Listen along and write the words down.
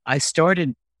I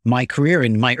started my career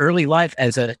in my early life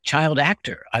as a child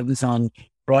actor. I was on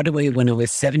Broadway when I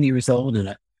was 7 years old in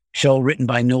a show written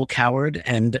by Noel Coward.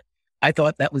 And I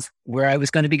thought that was where I was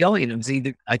going to be going. It was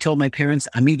either, I told my parents,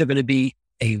 I'm either going to be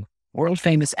a world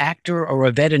famous actor or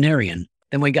a veterinarian.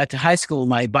 Then when we got to high school,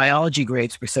 my biology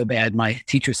grades were so bad, my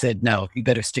teacher said, no, you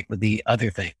better stick with the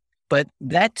other thing. But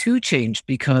that too changed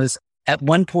because at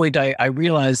one point I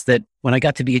realized that when I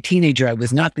got to be a teenager, I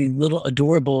was not the little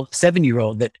adorable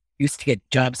 7-year-old that used to get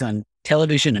jobs on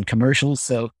television and commercials.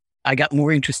 So I got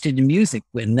more interested in music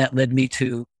when that led me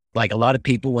to, like a lot of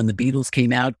people, when the Beatles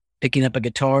came out, picking up a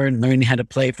guitar and learning how to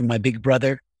play from my big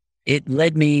brother. It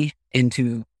led me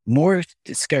into more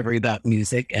discovery about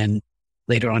music, and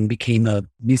later on became a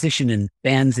musician in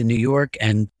bands in New York.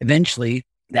 And eventually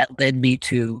that led me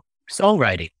to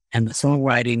songwriting. And the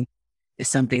songwriting is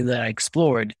something that I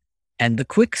explored. And the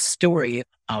quick story,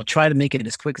 I'll try to make it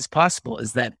as quick as possible,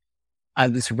 is that I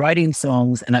was writing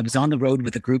songs and I was on the road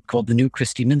with a group called the New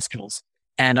Christy Minstrels.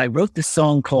 And I wrote this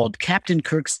song called Captain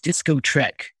Kirk's Disco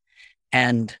Trek.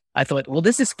 And I thought, well,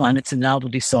 this is fun. It's a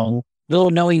novelty song,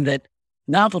 little knowing that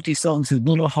novelty songs are a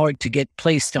little hard to get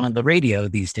placed on the radio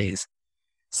these days.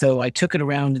 So I took it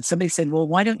around and somebody said, well,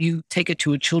 why don't you take it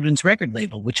to a children's record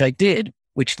label, which I did,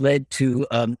 which led to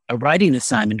a writing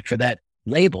assignment for that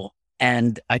label.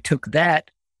 And I took that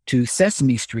to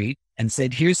Sesame Street and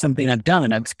said, here's something I've done.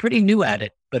 And I was pretty new at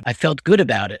it, but I felt good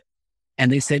about it.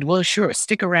 And they said, well, sure,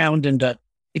 stick around. And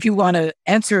if you want to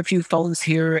answer a few phones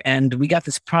here, and we got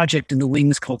this project in the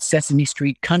wings called Sesame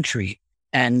Street Country,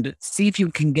 and see if you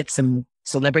can get some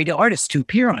celebrity artists to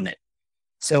appear on it.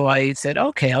 So I said,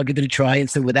 okay, I'll give it a try. And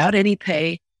so without any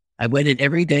pay, I went in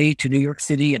every day to New York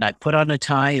City and I put on a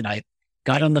tie and I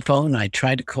got on the phone and I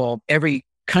tried to call every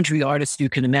country artist you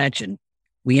can imagine.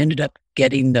 We ended up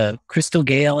getting Crystal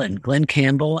Gayle and Glenn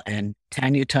Campbell and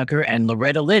Tanya Tucker and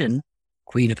Loretta Lynn,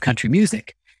 queen of country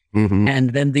music. Mm-hmm.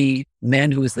 And then the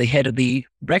man who was the head of the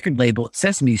record label at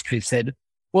Sesame Street said,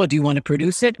 well, do you want to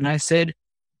produce it? And I said,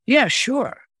 yeah,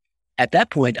 sure. At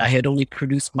that point, I had only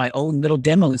produced my own little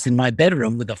demos in my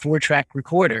bedroom with a 4-track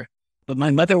recorder, but my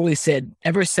mother always said,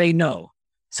 never say no.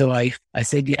 So I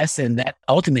said yes, and that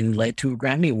ultimately led to a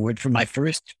Grammy Award for my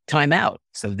first time out.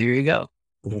 So there you go.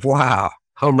 Wow.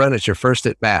 Home run at your first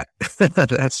at bat.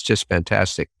 That's just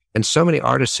fantastic. And so many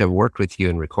artists have worked with you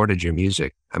and recorded your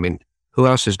music. I mean, who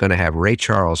else is going to have Ray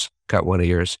Charles cut one of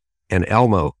yours and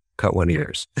Elmo cut one of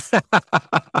yours?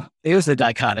 There's a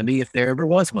dichotomy if there ever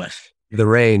was one. The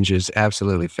range is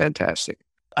absolutely fantastic.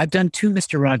 I've done 2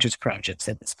 Mr. Rogers projects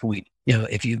at this point. You know,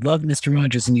 if you love Mr.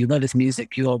 Rogers and you love his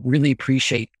music, you'll really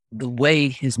appreciate the way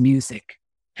his music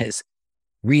has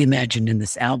reimagined in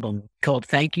this album called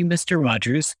Thank You, Mr.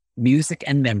 Rogers, Music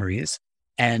and Memories.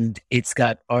 And it's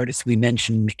got artists, we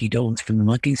mentioned Mickey Dolenz from the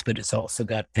Monkees, but it's also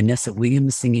got Vanessa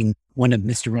Williams singing one of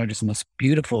Mr. Rogers' most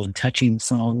beautiful and touching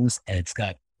songs. And it's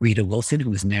got Rita Wilson,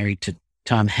 who was married to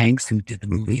Tom Hanks, who did the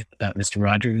movie about Mr.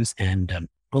 Rogers. And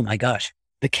oh my gosh,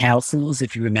 the Cowsills,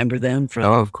 if you remember them from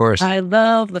of course. I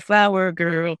Love the Flower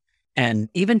Girl. And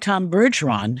even Tom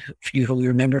Bergeron, if you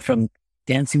remember from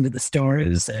Dancing with the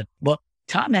Stars. Well,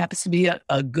 Tom happens to be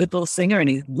a good little singer and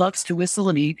he loves to whistle,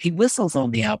 and he whistles on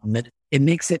the album. It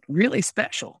makes it really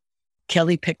special.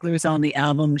 Kelly Pickler's on the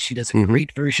album. She does a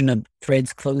great version of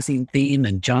Fred's closing theme,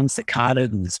 and John Cicada,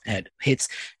 who's had hits.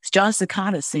 John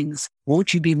Cicada sings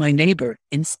Won't You Be My Neighbor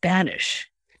in Spanish.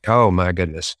 Oh my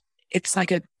goodness. It's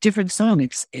like a different song.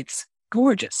 It's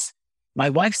gorgeous. My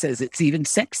wife says it's even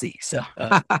sexy. So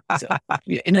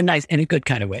yeah, in a good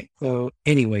kind of way. So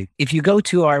anyway, if you go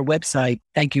to our website,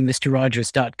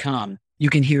 thankyouMrRogers.com, you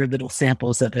can hear little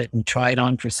samples of it and try it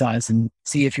on for size and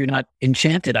see if you're not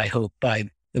enchanted, I hope, by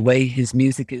the way his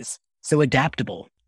music is so adaptable.